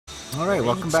Alright,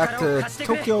 welcome back to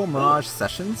Tokyo Mirage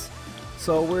Sessions.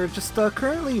 So we're just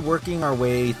currently working our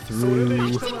way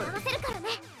through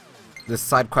this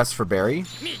side quest for Barry,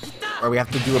 where we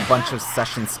have to do a bunch of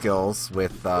session skills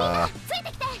with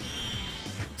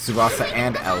Tsubasa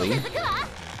and Ellie.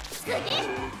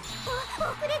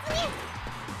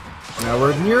 Now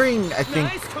we're nearing, I think,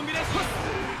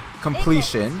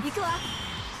 completion,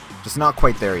 just not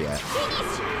quite there yet.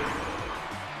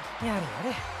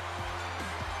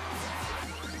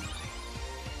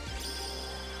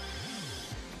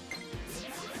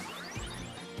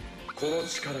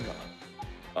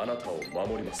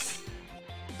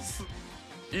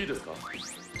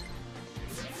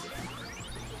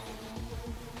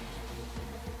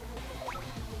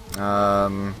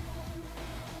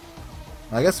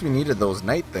 I guess we needed those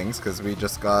night things because we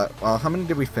just got, well, how many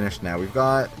did we finish now? We've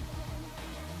got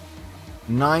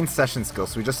 9 session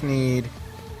skills, so we just need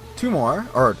 2 more,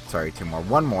 or sorry, 2 more,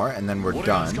 1 more, and then we're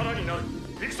done.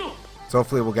 So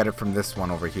hopefully we'll get it from this one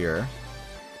over here.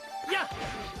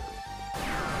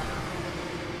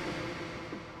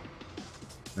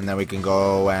 And then we can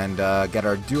go and get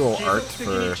our duo art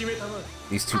for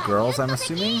these 2 girls, I'm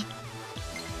assuming.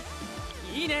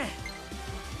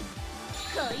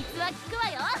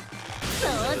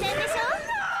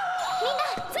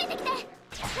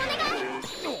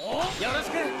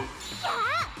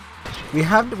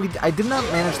 I did not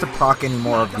manage to proc any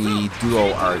more of the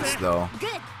duo arts though.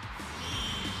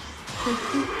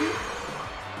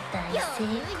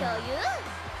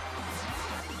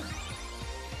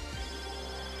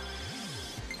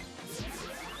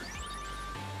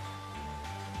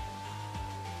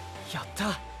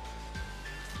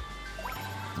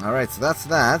 Alright, so that's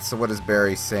that. So what is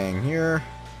Barry saying here?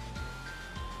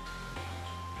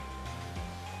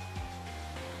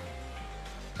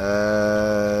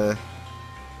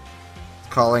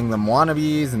 Calling them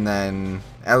wannabes, and then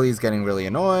Ellie's getting really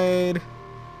annoyed.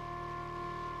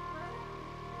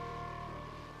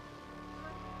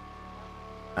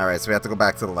 Alright, so we have to go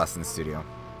back to the lesson studio.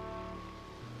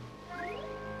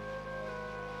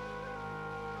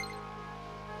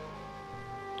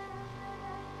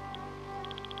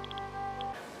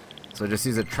 So just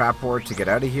use a trap board to get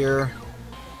out of here.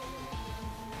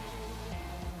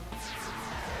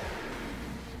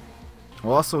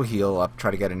 We'll also heal up,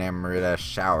 try to get an Amrita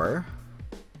shower.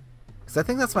 Because I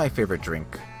think that's my favorite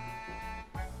drink.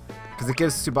 Because it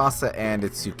gives Tsubasa and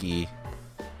Itsuki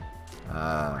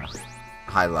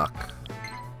high luck.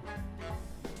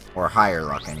 Or higher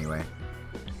luck anyway.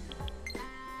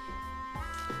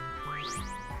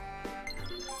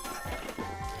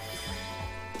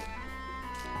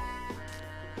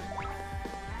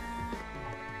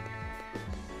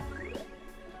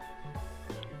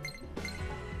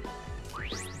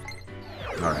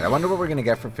 Alright, I wonder what we're gonna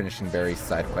get for finishing Barry's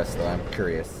side quest though, I'm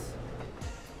curious.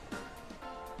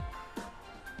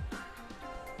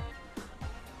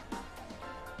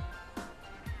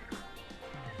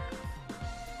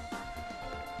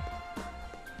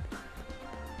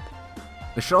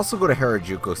 We should also go to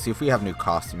Harajuku, see if we have new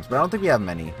costumes, but I don't think we have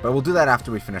many. But we'll do that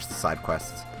after we finish the side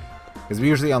quests. Because we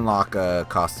usually unlock a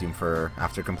costume for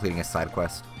after completing a side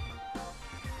quest.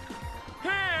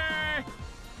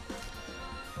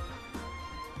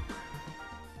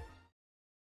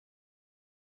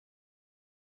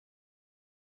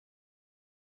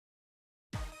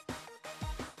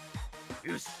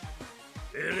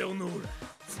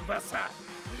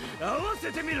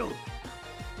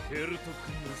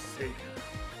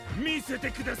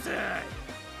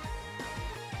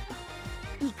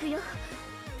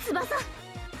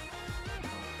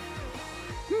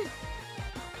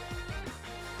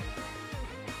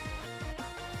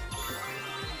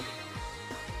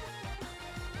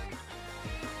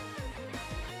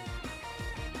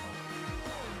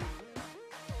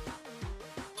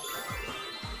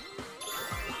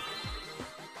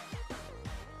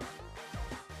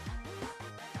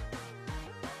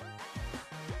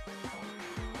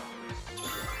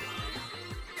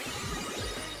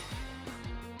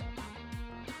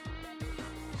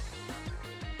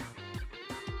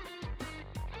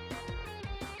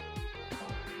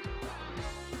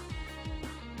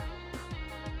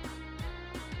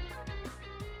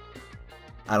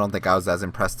 I don't think I was as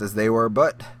impressed as they were,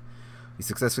 but we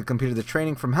successfully completed the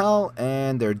training from Hell,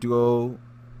 and their duo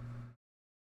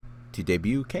to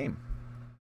debut came.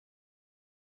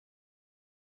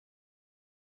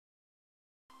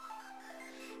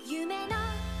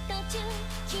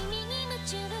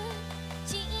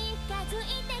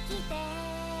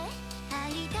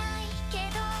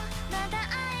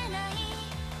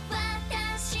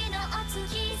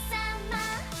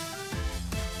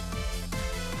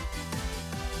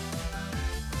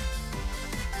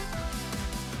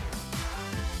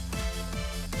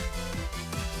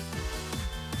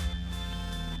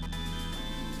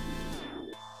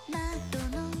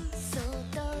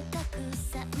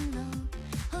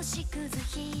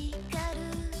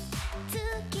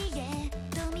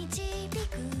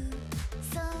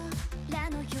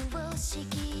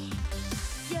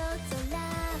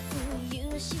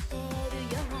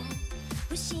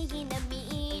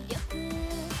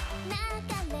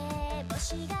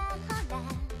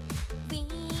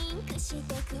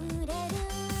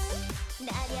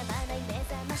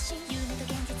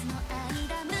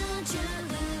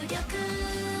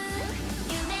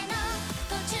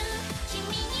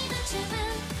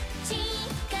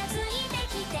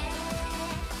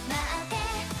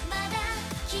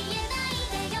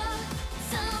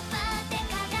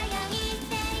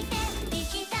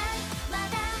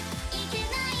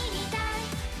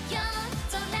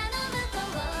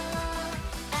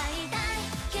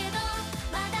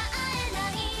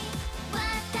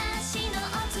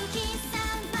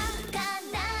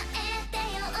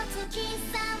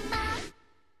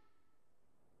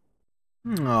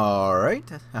 Alright,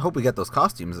 I hope we get those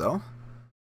costumes though.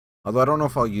 Although I don't know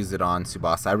if I'll use it on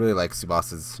Tsubasa. I really like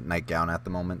Tsubasa's nightgown at the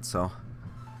moment, so.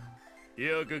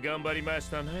 よく頑張りまし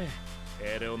たね。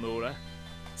エレオノーラ、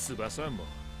翼も。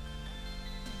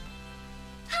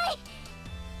はい。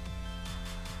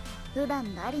普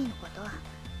段ラリーのことは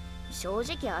正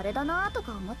直あれだなと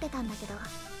か思ってたんだけど、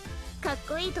かっ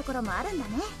こいいところもあるんだ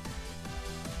ね。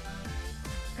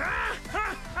はっ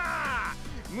はっは。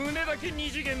胸だけ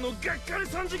2次元のがっかり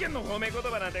3次元の褒め言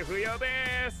葉なんて不要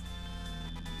です。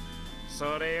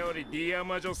それよりディア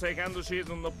魔女セカンドシー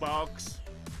ズンのボックス、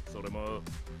それも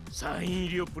サイン入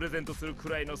りをプレゼントするく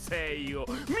らいの誠意を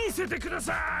見せてくだ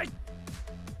さい。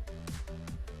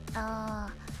あ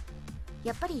あ、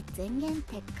やっぱり前言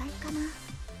撤回かな。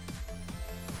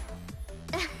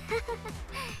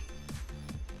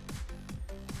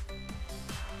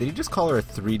Did you just call her a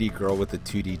 3D girl with a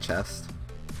 2D chest?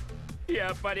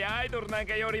 やっぱりアイドルなん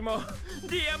かよりも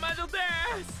ディア魔女で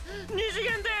す。2次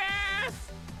元で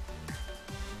す。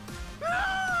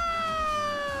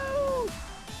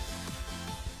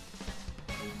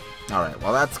Alright,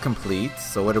 well that's complete,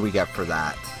 so what do we get for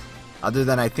that? Other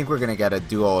than I think we're gonna get a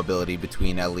duo ability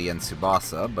between Ellie and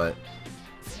Tsubasa, but...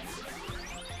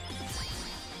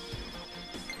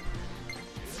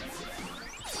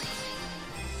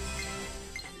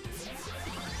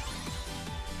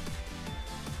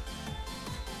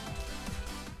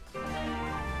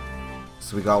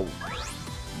 So we got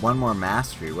one more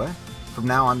mastery, what? From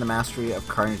now on, the mastery of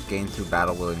Carnage gained through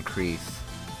battle will increase.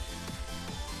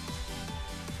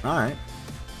 Alright.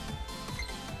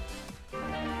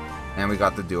 And we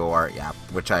got the duo art, yeah,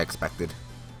 which I expected.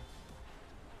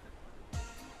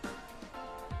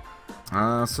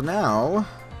 So now...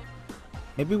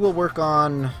 maybe we'll work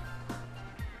on...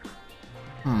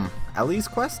 Ellie's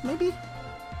quest, maybe?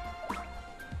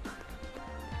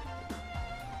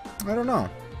 I don't know.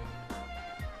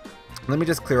 Let me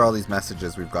just clear all these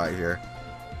messages we've got here.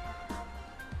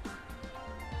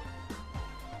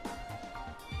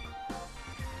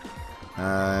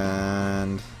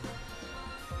 And...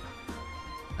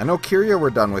 I know Kiria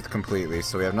we're done with completely,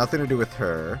 so we have nothing to do with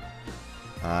her.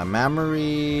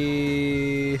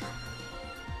 Mamory...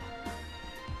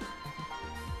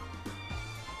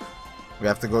 We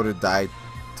have to go to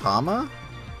Daitama?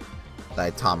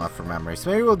 Daitama for memory.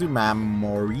 So maybe we'll do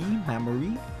Mamory?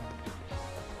 Mamory?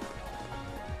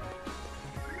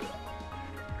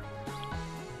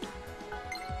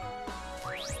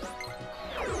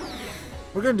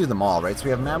 We're gonna do them all, right? So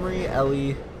we have Mamory,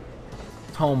 Ellie,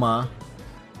 Toma,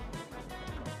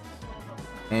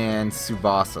 and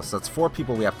Tsubasa. So that's 4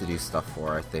 people we have to do stuff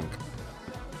for, I think.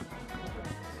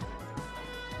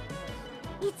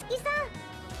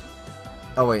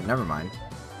 Oh wait, never mind.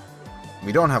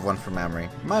 We don't have one for Mamory.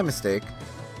 My mistake.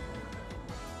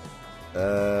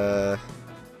 But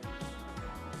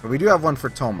we do have one for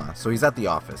Toma, so he's at the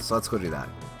office. So let's go do that.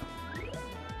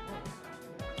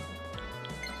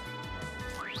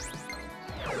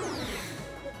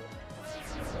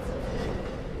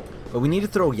 But we need to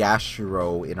throw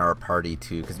Yashiro in our party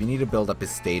too, because we need to build up his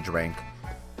stage rank.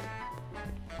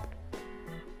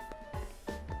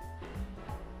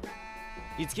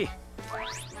 Itsuki.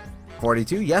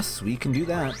 42? Yes, we can do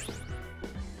that.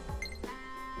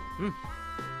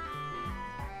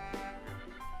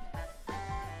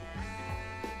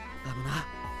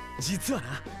 実はな、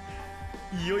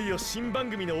いよいよ新番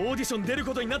組のオーディション出る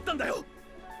ことになったんだよ。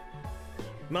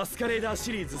マスカレーダー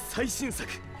シリーズ最新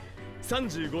作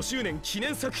35周年記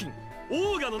念作品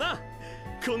オーガのな、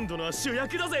今度のは主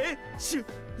役だぜ。主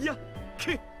役。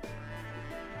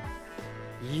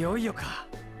いよいよか。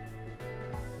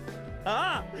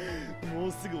ああ、も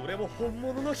うすぐ俺も本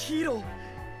物のヒーロ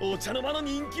ー、お茶の間の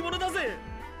人気者だぜ。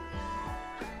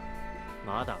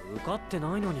まだ受かって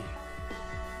ないのに。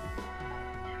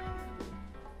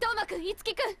トーマくん、いつ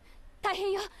きくん、大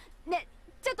変よ。ね、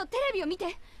ちょっとテレビを見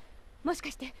て。もしか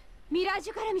してミラー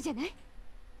ジュ絡みじゃない？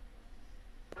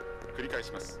繰り返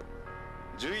します。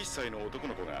11歳の男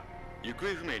の子が行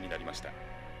方不明になりました。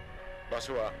場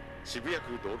所は渋谷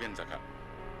区道玄坂。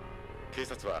警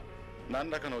察は何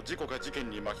らかの事故か事件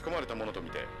に巻き込まれたものと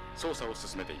みて捜査を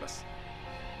進めています。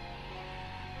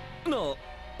なあ、おい、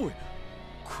こ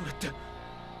れってあ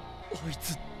い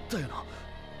つだよな。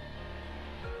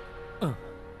うん、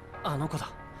あの子だ。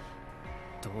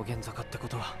道玄坂ってこ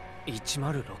とは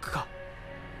106か。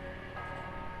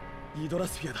イドラ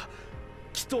スフィアだ。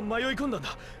きっと迷い込んだんだ。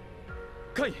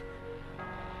カイ。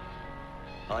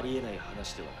ありえない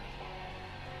話ではない。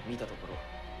見たところ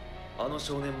あの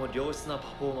少年も良質なパ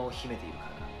フォーマーを秘めているか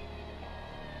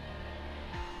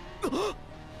らな。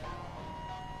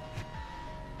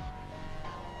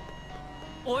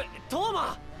おい、トー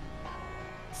マ。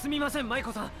すみません、マイ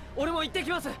コさん。俺も行ってき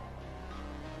ます。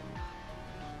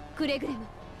くれぐれも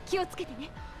気をつけてね。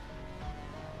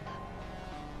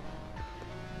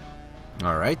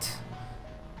Alright.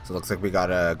 So it looks like we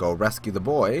gotta go rescue the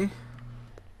boy.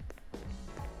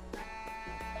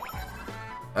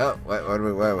 Oh, what do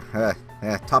we,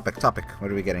 topic.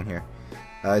 What are we getting here?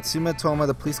 Itsuma Toma,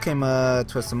 the police came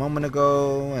to us a moment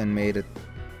ago and made a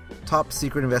top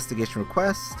secret investigation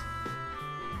request.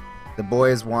 The boy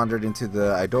has wandered into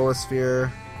the idolosphere.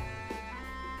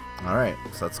 Alright,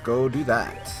 so let's go do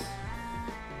that.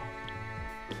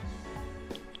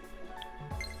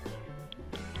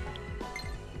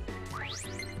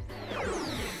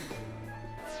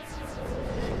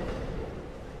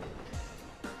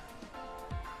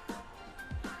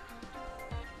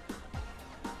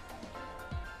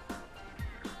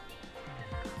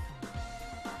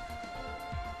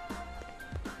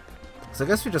 So I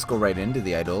guess we just go right into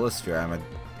the idolosphere.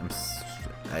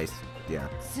 Yeah.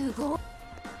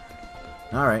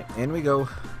 Alright, in we go.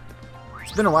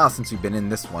 It's been a while since we've been in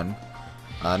this one.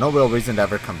 No real reason to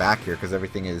ever come back here because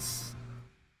everything is...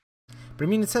 But I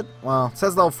mean, it says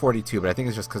level 42, but I think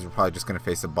it's just because we're probably just going to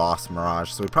face a boss,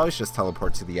 Mirage. So we probably should just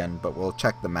teleport to the end, but we'll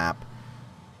check the map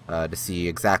to see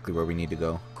exactly where we need to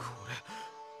go.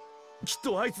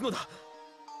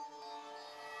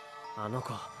 あの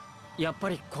子、やっぱ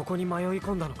りここに迷い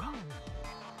込んだのか。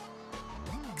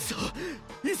くそ、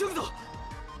急ぐぞ。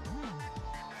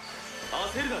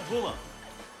焦るな、トーマ。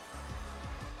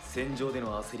戦場で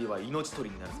の焦りは命取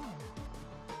りになるぞ。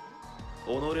己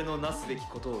のなすべき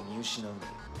ことを見失うんだ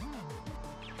よ。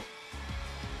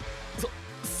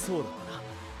そうだ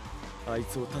な。あい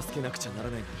つを助けなくちゃなら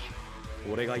ないのに、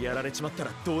俺がやられちまった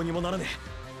らどうにもならねえ。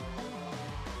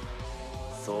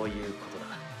そういうことだ。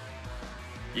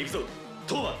行くぞ、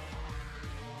トーマ。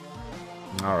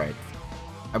Alright.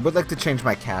 I would like to change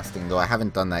my casting, though I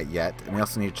haven't done that yet. And we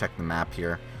also need to check the map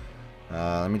here.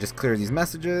 Let me just clear these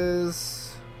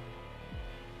messages.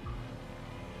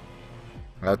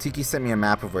 Tiki sent me a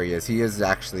map of where he is. He is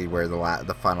actually where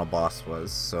the final boss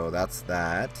was, so that's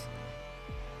that.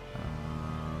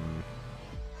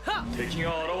 So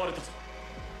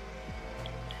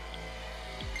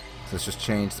let's just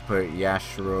change to put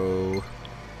Yashiro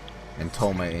and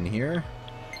Toma in here.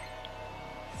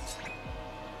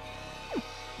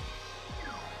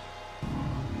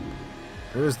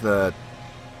 There's the...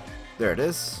 There it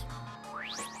is.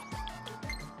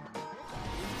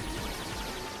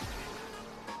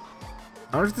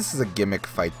 I wonder if this is a gimmick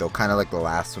fight though, kind of like the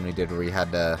last one we did where we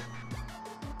had to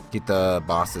get the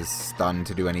bosses stunned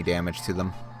to do any damage to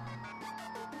them.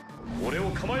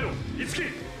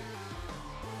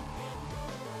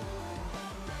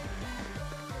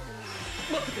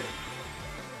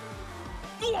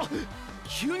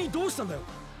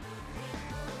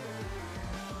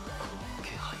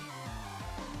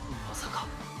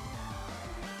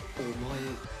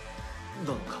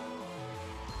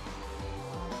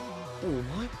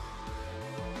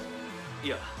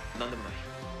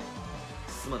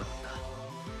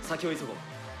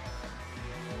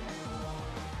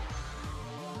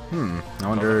 I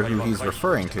wonder who he's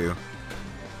referring to.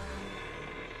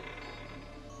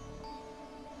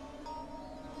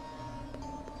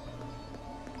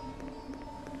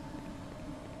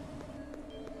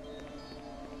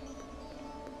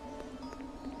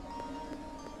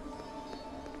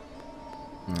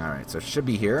 Alright, so it should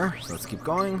be here, so let's keep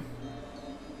going.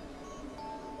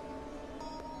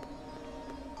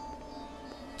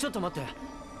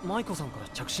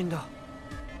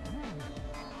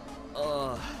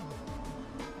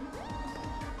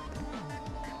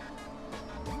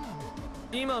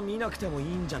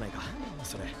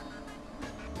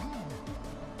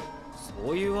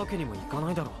 そういうわけにもいか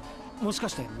ないだろう。もしか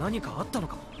して何かあったの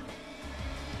かも。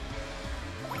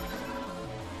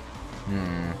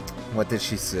What did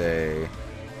she say?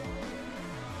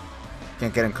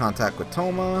 Can't get in contact with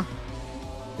Toma.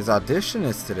 His audition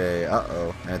is today.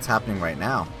 Uh-oh. And it's happening right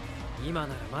now. 今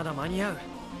ならまだ間に合う。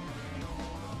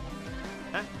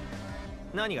え？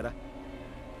何がだ？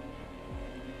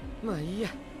まあいいや。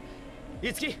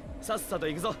いつき、さっさと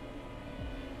行くぞ。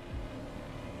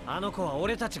あの子は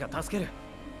俺たちが助ける。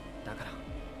だから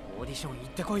オーディション行っ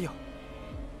てこいよ。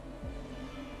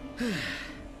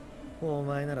お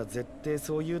前なら絶対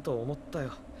そう言うと思った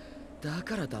よ。だ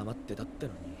から黙ってたって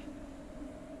のに。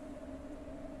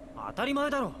当たり前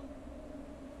だろ。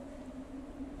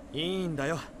いいんだ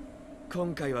よ。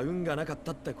今回は運がなかっ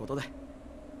たってことで。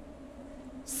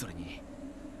それに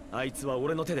あいつは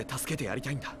俺の手で助けてやりた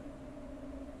いんだ。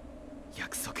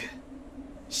約束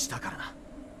したからな。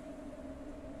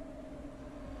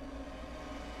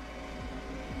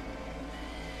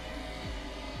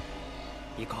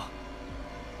行こ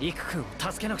う。リク君を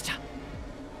助けなくちゃ。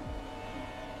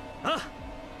ああ。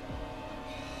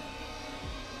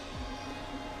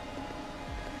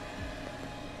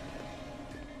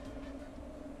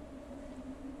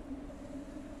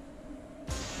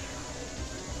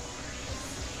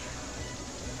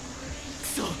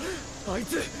あい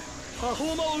つパフ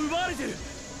ォーマーを奪われてる。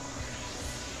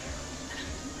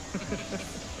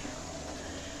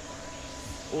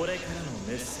俺からの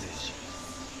メッセージ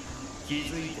気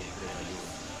づいてくれたよ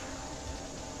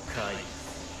うだ。カイ、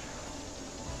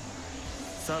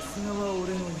さすがは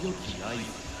俺の良きライバル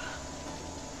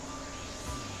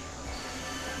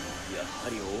だ。やは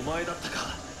りお前だった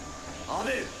か、ア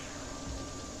ベ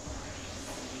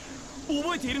ル。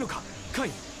覚えているのか、カイ。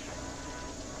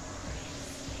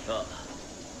ああ、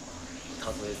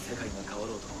たとえ世界が変わ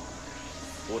ろうと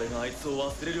俺があいつ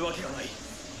を忘れるわけがない。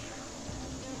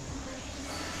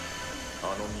あ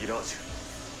のミラージ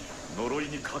ュ、呪い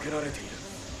にかけられている。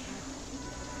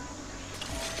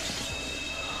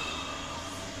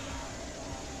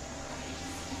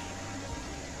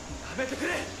やめてく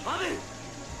れ、アベル。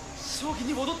正気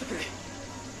に戻ってくれ。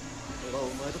俺はお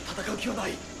前と戦う気はな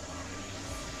い。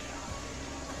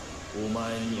お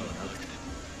前にはなくて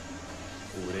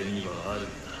俺にはあるんだ。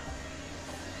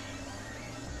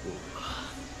俺は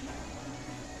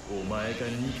お前が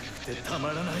憎くてたま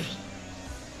らない。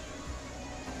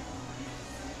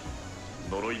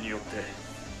呪いによって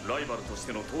ライバルとし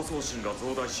ての闘争心が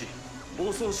増大し暴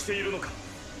走しているのか。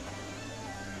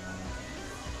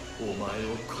お前を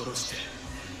殺して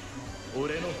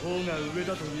俺の方が上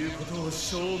だということを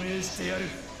証明してやる。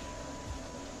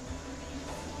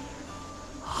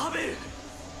アベル、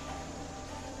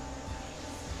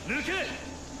抜け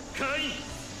カイン。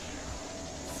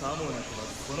さもなくば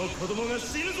この子供が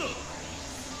死ぬぞ。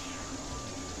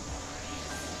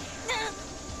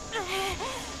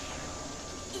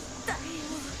痛いよ、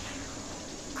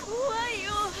怖い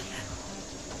よ、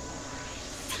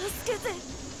助けて、ラ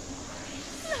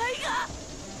イ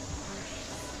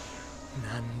ガ。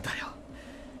なんだよ、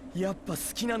やっぱ好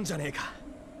きなんじゃねえか。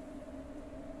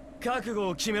覚悟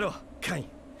を決めろ、カイン。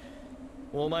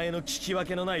お前の聞き分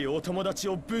けのないお友達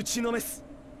をぶちのめす。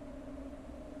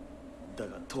だ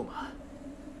がトーマ、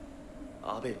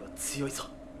アベルは強いぞ。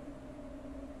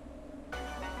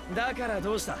だから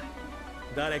どうした。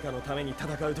誰かのために戦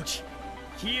うとき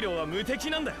ヒーローは無敵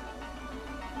なんだよ。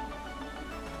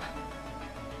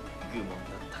愚問だっ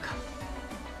たか。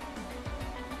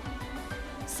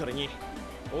それに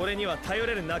俺には頼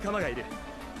れる仲間がいる。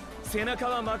背中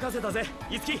は任せたぜ、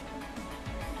イツキ。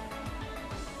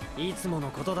いつもの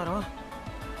ことだろ。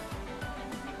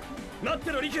待っ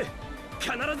てろリク、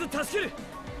必ず助ける。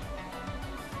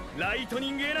ライト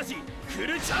ニングエナジーフ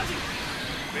ルチャージ、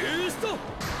ブースト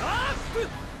アップ。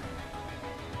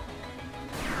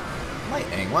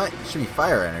 Lightning? What? It should be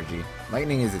fire energy.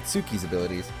 Lightning is Itsuki's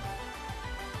abilities.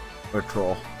 Or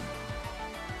Troll.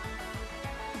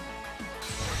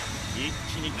 一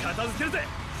気に片付けるぜ。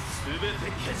全て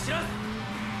蹴散らす。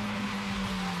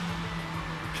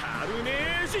カルネ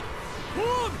ージホ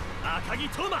ーム、赤城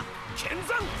トーマ剣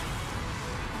山。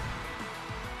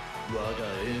我が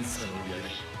遠佐の槍、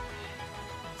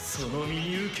その身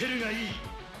に受けるがいい。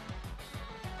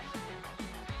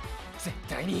絶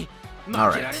対に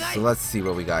Alright, so let's see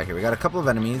what we got here. We got a couple of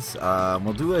enemies.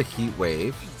 We'll do a heat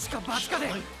wave. We'll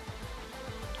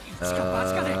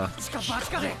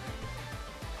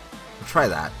try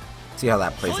that. See how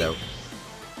that plays out.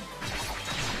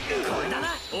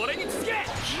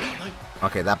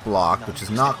 Okay, that blocked, which is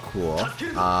not cool.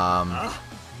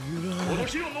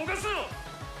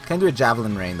 Can't do a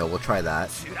javelin rain though. We'll try that.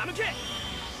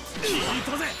 聞い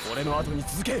たぜ。俺の後に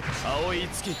続け。青い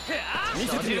月見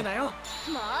せてみるなよ。もう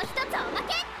一つおま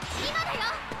け。今だよ。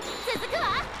続くわ。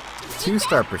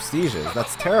 2-star prestiges.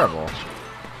 That's terrible.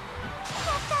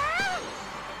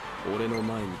 俺の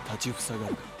前に立ちふさが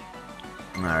る。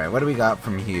 Alright, what do we got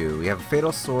from Hugh? We have a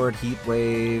Fatal Sword, Heat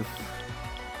Wave.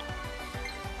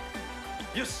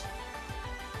 よし。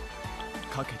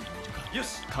かけてみるか。よ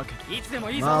し。かけて。いつでも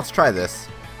いい Well, ぞ。 let's try this.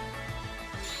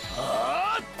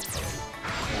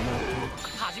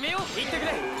 始めよう。言ってく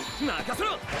れ。任せ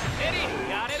ろ。エリー、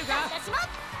やれるか。私も。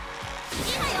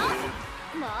今よ。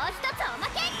もう一つおま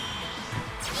け。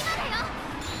今だよ。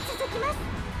続きます。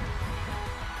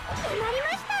決まり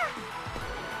ました。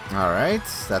 Alright,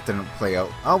 that didn't play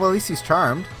out. Oh, well, at least he's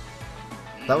charmed.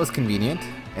 That was convenient.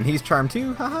 And he's charmed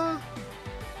too, haha.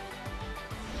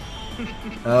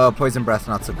 Oh, Poison Breath,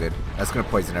 not so good. That's gonna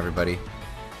poison everybody.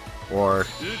 Or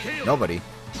nobody.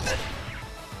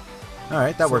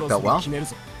 Alright, that worked out well.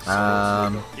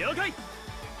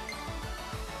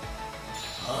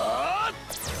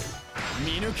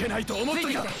 見抜けないと思ったか。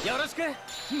よろしく。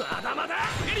まだまだ。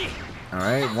エリー。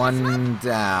 Alright, one down.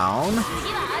 次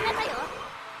はあなたよ。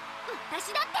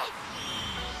私だって。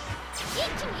一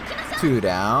気に行きましょう。 Two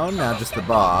down, now just the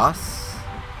boss.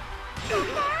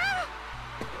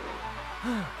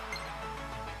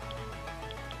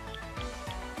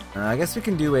 I guess we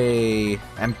can do a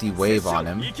empty wave on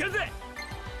him. いけるぜ。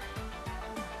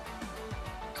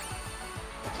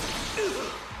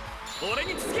俺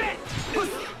に続け。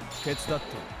手伝って。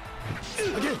任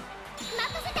せ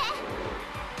て。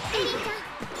エリーちゃん。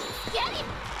ギャリ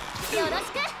ー。よろし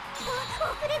く。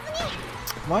遅れずに。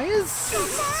 Why is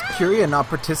Curia not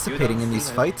participating in these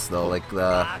fights though? Like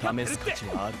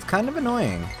it's kind of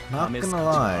annoying. Not gonna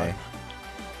lie.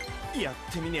 やっ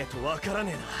てみねえとわから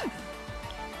ね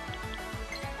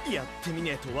えな。やってみ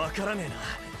ねえとわからね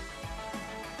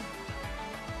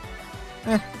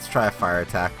えな。 Let's try a fire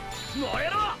attack. 燃え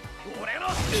ろ。俺の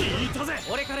聞いたぜ。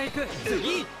俺から行く。次。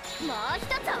もう一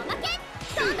つおまけ。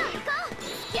どんどん行こう。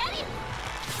ギャリー。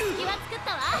隙は作っ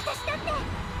たわ。私だって。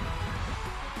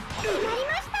決まり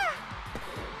ました。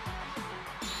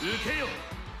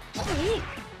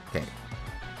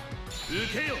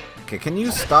 Okay. Okay, can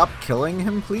you stop killing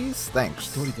him, please?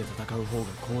 Thanks. Do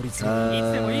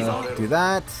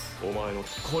that.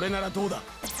 これならどうだ。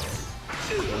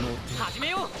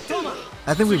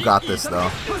 I think we've got this though.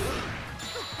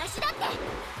 私だって。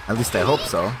 At least I hope so.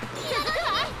 続く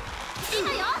わ。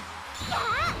今よ。や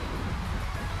あ。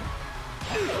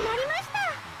決まりました。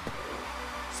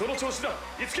その調子だ。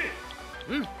いつけ。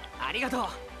うん、ありがとう。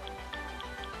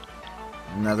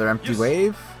 Another empty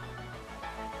wave?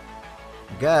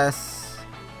 I guess.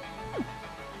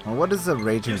 Well, what is a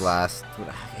Raging Blast?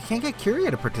 I can't get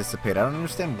Curia to participate. I don't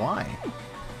understand why.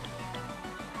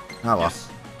 Oh well.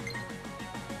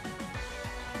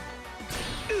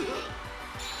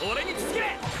 俺に続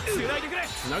け。繋いでくれ。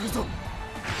繋ぐぞ。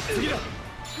次だ。もう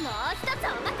一つお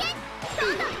まけ。ど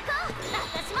んどん行こう。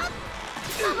私も。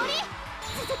守り。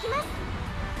続きます。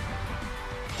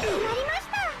決まりまし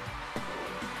た。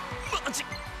 マジか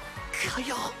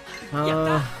よ。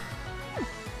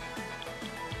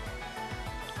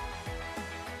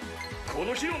 こ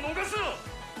の日を逃すな。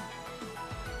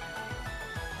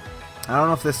 I don't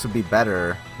know if this would be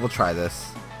better. We'll try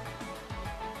this.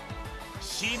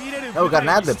 Oh, we got an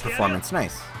ad-lib performance.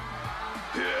 Nice.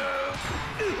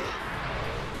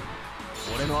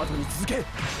 俺の後に続け。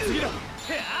次だ。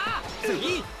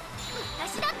次。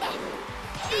私だって。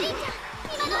エリーちゃん、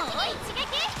今のうちに一撃。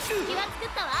隙は作っ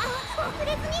たわ。遅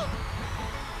れずに。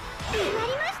決まり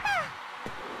ました。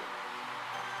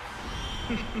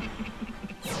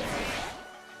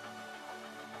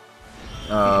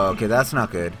 Okay, that's not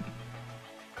good.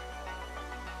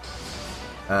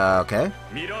 Okay.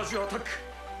 ミラージュアタック。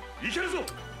いけるぞ。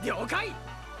了解。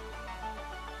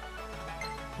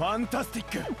ファンタスティ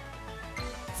ック。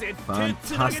絶対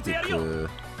つなげてやるよ。 Fantastic.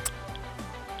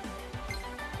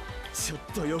 ちょっ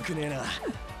とよくねえな。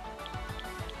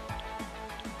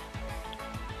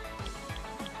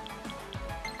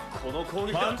この攻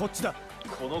撃だ。こっちだ。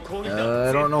この攻撃だ。 I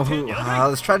don't know who.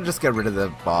 Let's try to just get rid of the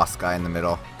boss guy in the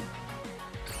middle.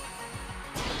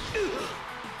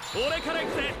 俺から行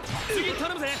くぜ。次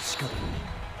頼むぜ。下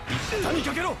に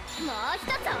かけろ。もう一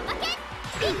つおまけ。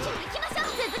一気に行きましょう。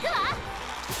続くわ。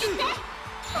行って。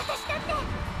私だって。やっ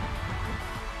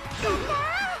た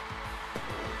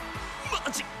ー。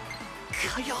マジ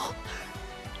かよ。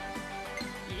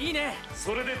いいね。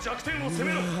それで弱点を攻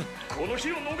めろ。この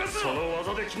日を逃すな。その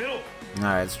技で決めろ。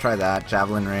 Alright, let's try that.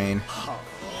 Javelin Rain.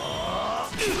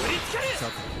 あ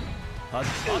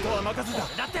とは任せた。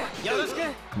だってよろしく。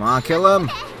 Come on, kill him.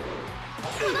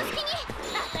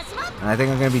 And I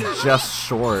think I'm gonna be just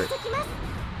short.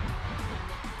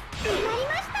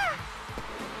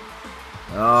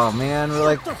 Oh man, we're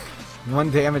like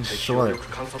 1 damage short.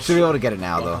 Should be able to get it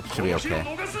now though. Should be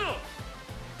okay.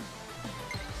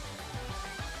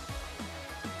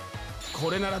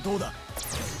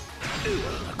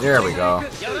 There we go.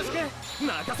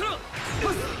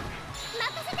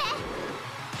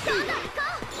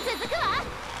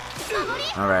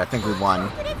 Alright, I think we won.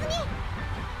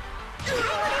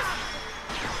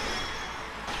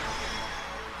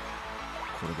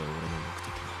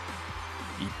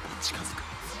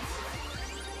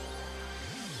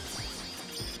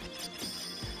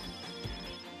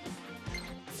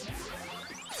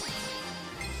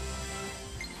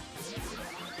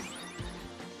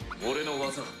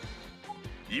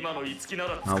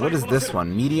 What is this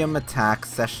one? Medium attack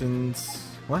sessions.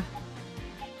 What?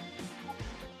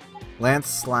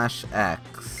 Lance /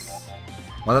 X.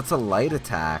 Well, that's a light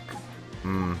attack.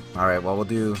 Alright, well, we'll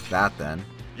do that then.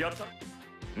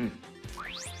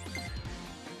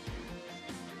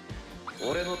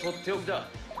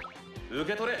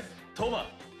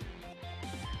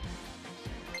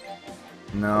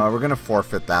 No, we're gonna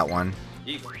forfeit that one.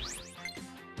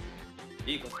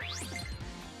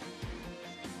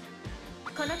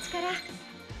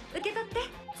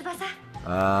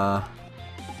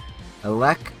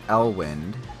 Elec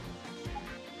Elwind.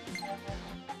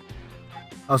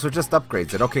 Oh, so it just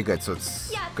upgrades it. Okay, good. So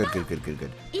it's good.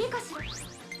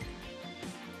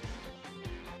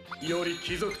 より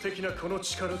貴族的なこの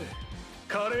力で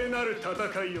華麗なる戦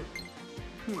いを。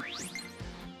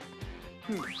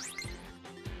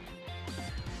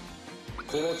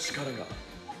この力が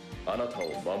あなた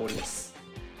を守ります。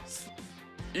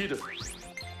いいです。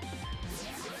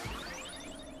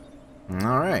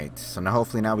Alright, so now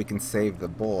hopefully now we can save the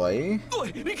boy. I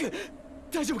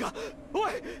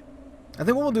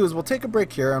think what we'll do is we'll take a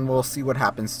break here and we'll see what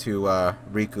happens to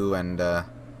Riku and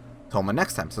Toma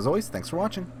next time. So as always, thanks for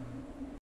watching.